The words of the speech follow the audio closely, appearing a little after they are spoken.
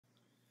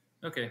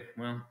Okay,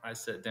 well, I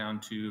sat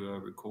down to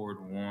record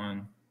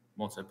one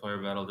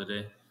multiplayer battle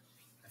today.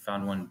 I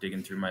found one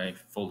digging through my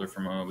folder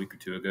from a week or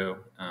two ago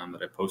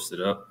that I posted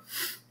up,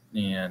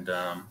 and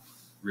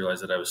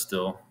realized that I was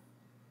still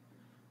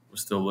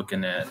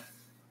looking at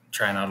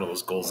trying out all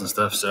those goals and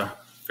stuff. So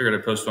figured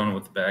I'd post one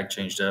with the bag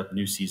changed up,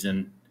 new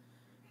season,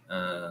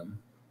 um,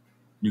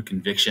 new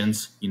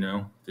convictions.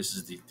 This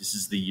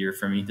is the year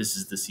for me. This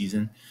is the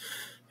season.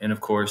 And of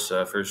course,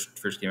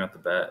 first game out the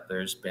bat,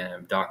 there's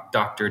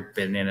Dr.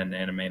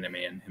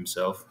 Bananagram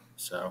himself.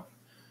 So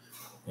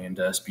and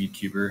Speed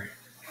Cuber.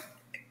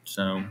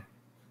 So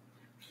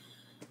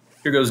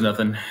here goes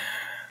nothing.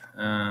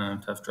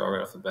 Tough draw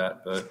right off the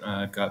bat, but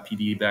I've got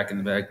PD back in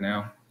the bag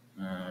now.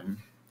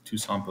 Two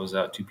Sampos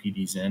out, two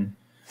PDs in.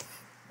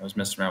 I was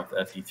messing around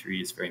with the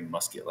FE3. It's very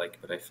musket-like,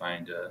 but I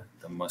find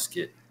the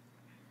musket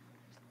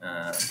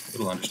a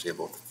little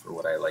understable for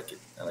what I like it.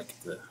 I like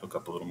it to hook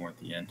up a little more at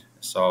the end.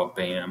 I saw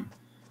Bam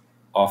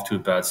off to a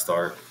bad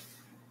start.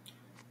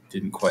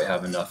 Didn't quite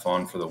have enough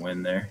on for the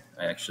win there.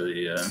 I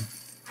actually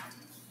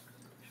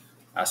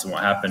asked him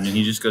what happened, and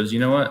he just goes, "You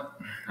know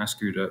what? I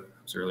screwed up.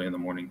 It was early in the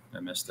morning.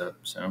 I messed up."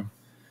 So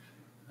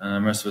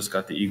the rest of us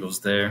got the Eagles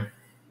there.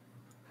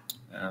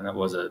 That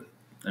was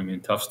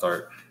tough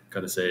start. Got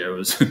to say, I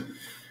was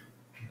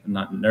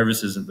not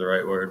nervous isn't the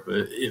right word,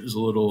 but it was a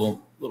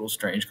little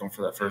strange going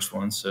for that first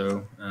one.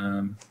 So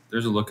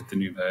there's a look at the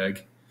new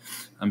bag.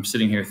 I'm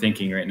sitting here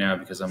thinking right now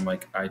because I'm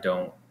like, I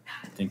don't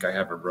think I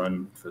have a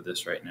run for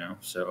this right now.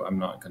 So I'm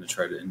not going to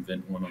try to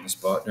invent one on the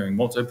spot during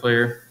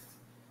multiplayer.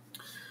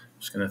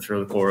 Just going to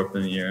throw the core up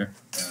in the air,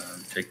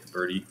 take the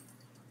birdie.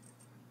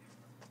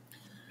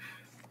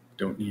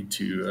 Don't need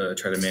to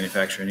try to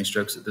manufacture any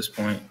strokes at this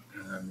point.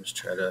 Just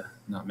try to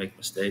not make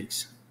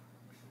mistakes.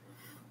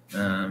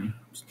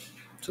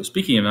 So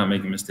speaking of not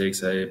making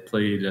mistakes, I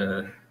played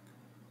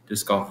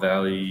Disc Golf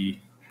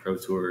Valley Pro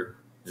Tour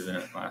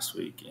event last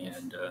week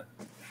and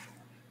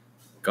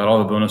got all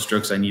the bonus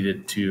strokes I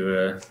needed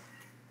to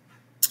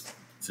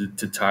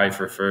tie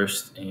for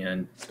first,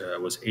 and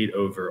was 8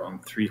 over on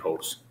 3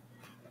 holes.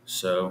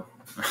 So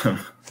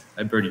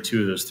I birdied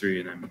 2 of those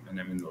 3, and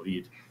I'm in the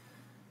lead.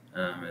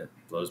 It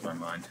blows my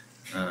mind.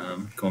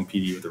 Going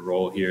PD with a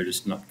roll here,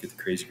 just not get the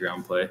crazy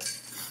ground play.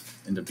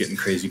 End up getting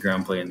crazy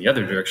ground play in the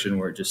other direction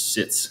where it just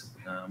sits,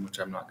 which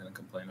I'm not going to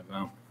complain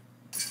about.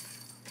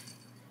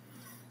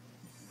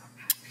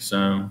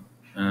 So,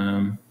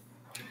 I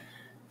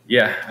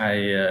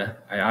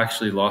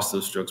actually lost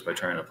those strokes by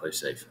trying to play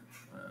safe.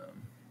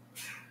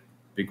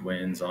 Big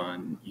wins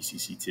on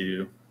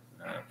ECC2,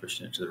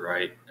 pushing it to the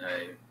right.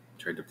 I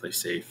tried to play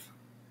safe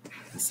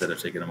instead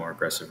of taking a more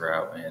aggressive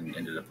route and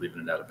ended up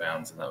leaving it out of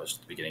bounds, and that was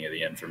the beginning of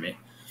the end for me.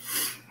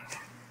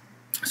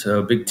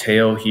 So big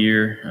tail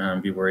here.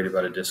 Be worried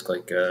about a disc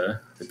like the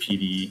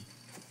PD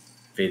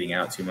fading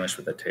out too much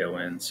with that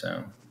tailwind.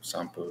 So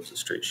Sampo is a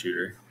straight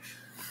shooter.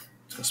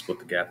 Just gonna split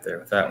the gap there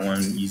with that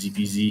one. Easy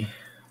peasy.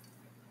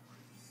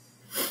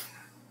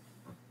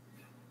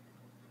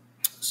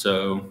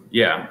 So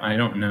yeah, I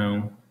don't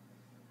know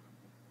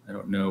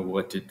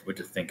what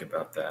to think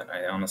about that.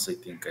 I honestly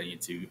think I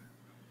need to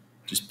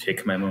just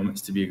pick my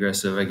moments to be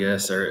aggressive, I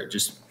guess, or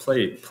just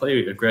play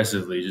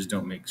aggressively. Just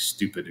don't make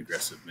stupid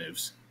aggressive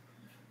moves.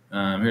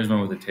 Here's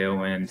one with a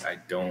tailwind. I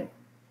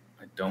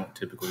don't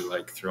typically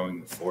like throwing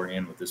the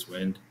forehand with this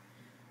wind.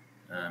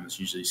 It's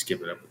usually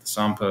skip it up with the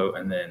Sampo,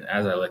 and then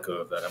as I let go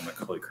of that, I'm like,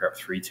 holy crap,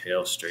 3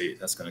 tails straight.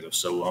 That's going to go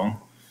so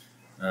long.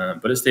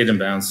 But it stayed in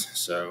bounds,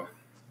 so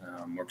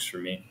works for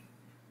me.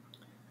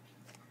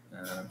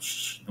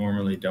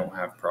 Normally don't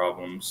have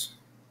problems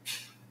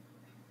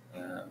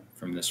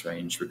from this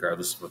range,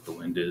 regardless of what the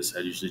wind is. I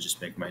usually just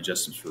make my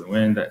adjustments for the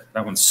wind.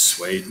 That one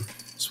swayed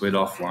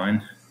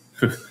offline.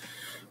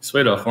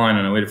 Swayed offline,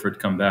 and I waited for it to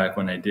come back.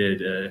 When I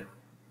did,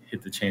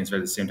 hit the chains right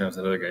at the same time as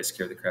that other guy,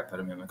 scared the crap out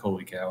of me. I'm like,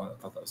 holy cow,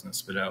 I thought that was going to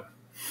spit out.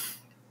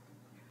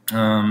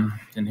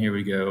 And here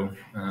we go.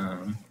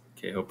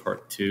 KO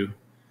part 2.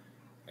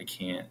 I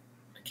can't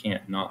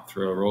not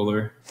throw a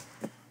roller.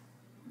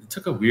 It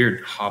took a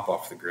weird hop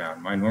off the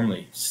ground. Mine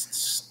normally,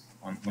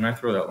 when I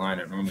throw that line,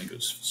 it normally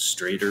goes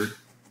straighter,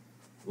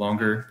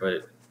 longer, but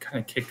it kind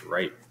of kicked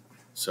right.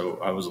 So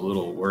I was a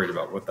little worried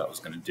about what that was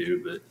going to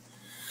do, but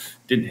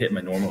didn't hit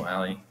my normal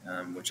alley,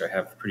 which I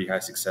have a pretty high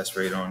success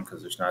rate on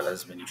because there's not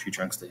as many tree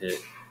trunks to hit.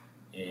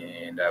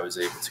 And I was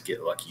able to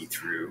get lucky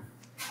through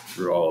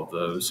all of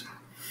those.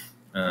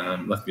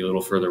 Left me a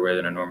little further away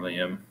than I normally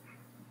am.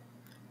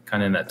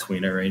 Kind of in that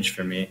tweener range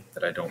for me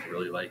that I don't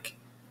really like.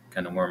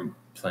 Kind of more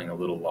playing a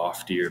little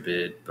loftier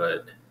bid,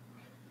 but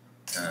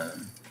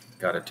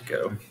got it to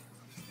go.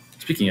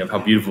 Speaking of how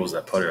beautiful is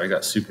that putter, I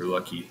got super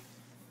lucky.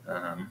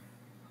 I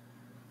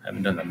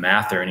haven't done the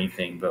math or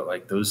anything, but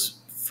like those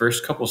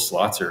first couple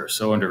slots are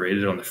so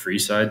underrated on the free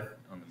side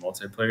on the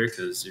multiplayer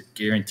because you're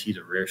guaranteed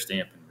a rare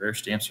stamp, and rare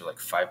stamps are like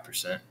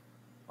 5%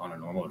 on a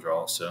normal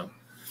draw. So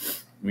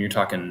when you're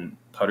talking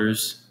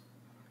putters,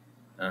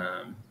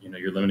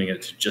 you're limiting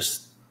it to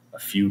just a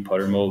few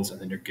putter molds, and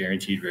then you're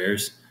guaranteed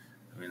rares.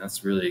 I mean,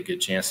 that's really a good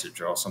chance to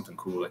draw something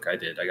cool like I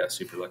did. I got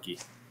super lucky.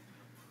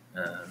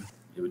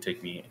 It would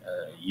take me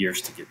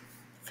years to get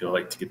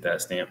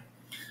that stamp.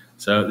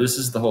 So this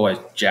is the hole I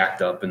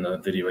jacked up in the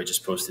video I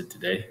just posted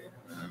today.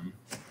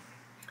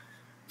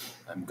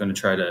 I'm going to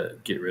try to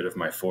get rid of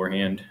my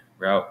forehand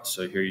route.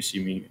 So here you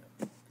see me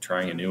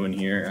trying a new one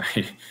here.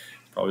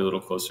 Probably a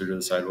little closer to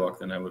the sidewalk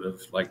than I would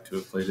have liked to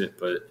have played it,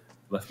 but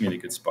left me in a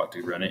good spot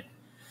to run it.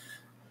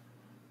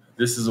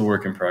 This is a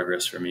work in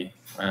progress for me.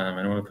 I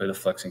don't want to play the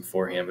flexing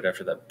forehand, but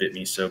after that bit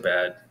me so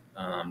bad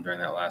during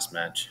that last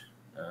match,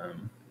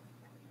 I'm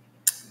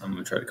going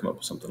to try to come up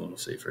with something a little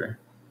safer.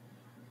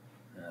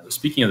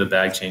 Speaking of the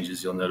bag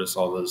changes, you'll notice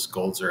all those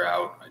golds are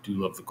out. I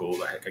do love the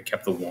gold. I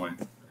kept the one.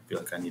 I feel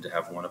like I need to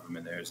have one of them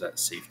in there as that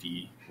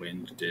safety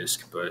wind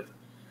disc, but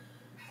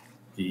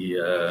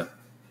the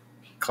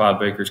Cloud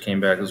Breakers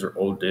came back. Those are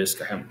old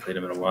discs. I haven't played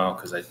them in a while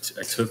because I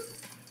took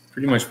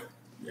pretty much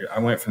 – I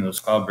went from those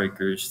Cloud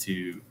Breakers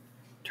to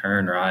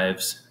turn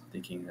rives,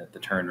 thinking that the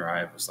turn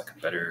rive was like a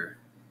better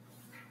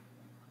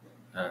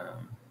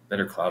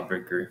Cloud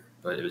Breaker,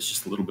 but it was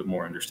just a little bit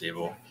more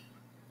understable.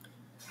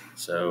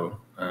 So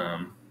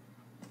I'm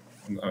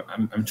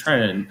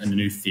trying a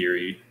new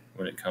theory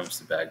when it comes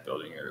to bag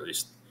building, or at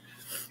least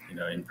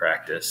in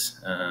practice.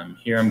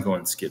 Here I'm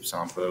going skip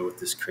Sampo with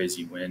this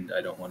crazy wind.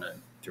 I don't want to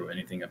throw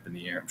anything up in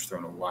the air. I'm just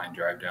throwing a line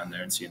drive down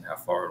there and seeing how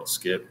far it'll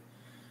skip.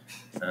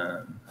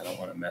 I don't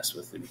want to mess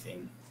with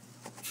anything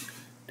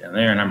down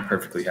there, and I'm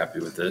perfectly happy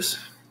with this.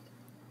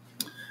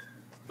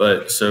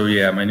 But so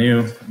yeah, my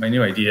new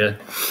idea,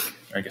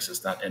 I guess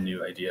it's not a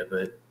new idea,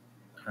 but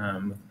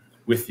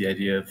with the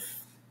idea of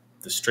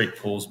the straight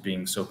pulls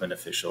being so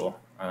beneficial,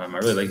 I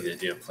really like the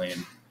idea of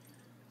playing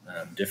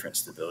different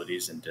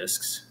stabilities and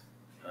discs.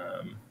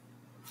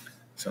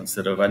 So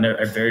instead of, I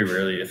very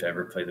rarely, if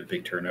ever, play the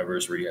big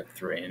turnovers where you have to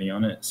throw ante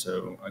on it.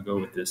 So I go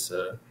with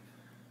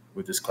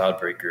this Cloud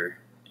Breaker,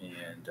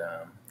 and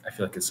I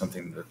feel like it's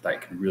something that I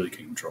can really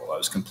control. I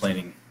was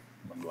complaining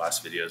in one of the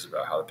last videos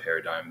about how the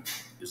paradigm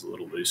is a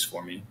little loose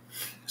for me.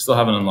 Still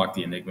haven't unlocked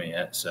the Enigma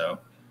yet, so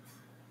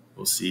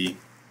we'll see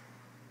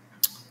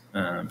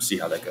how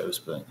that goes.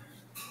 But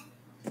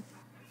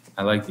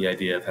I like the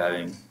idea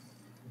of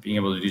being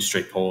able to do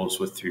straight pulls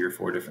with 3 or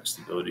 4 different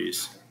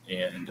stabilities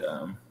and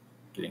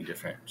getting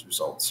different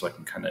results, so I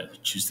can kind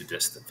of choose the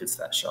disc that fits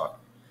that shot.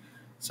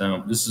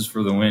 So this is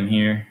for the win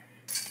here.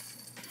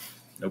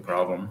 No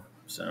problem.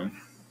 So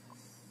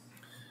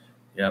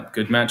yeah,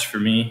 good match for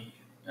me.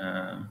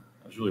 I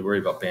was really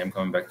worried about Bam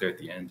coming back there at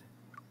the end,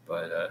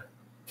 but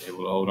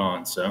able to hold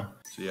on. So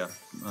yeah,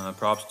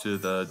 props to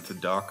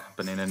Doc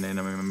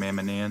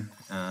Bananagram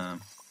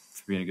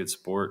for being a good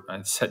sport.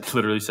 I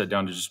literally sat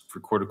down to just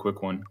record a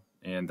quick one,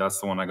 and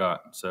that's the one I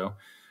got. So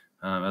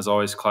as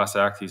always, class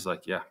act. He's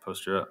like, yeah,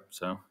 post her up.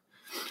 So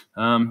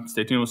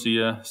stay tuned. We'll see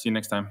you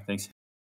next time. Thanks.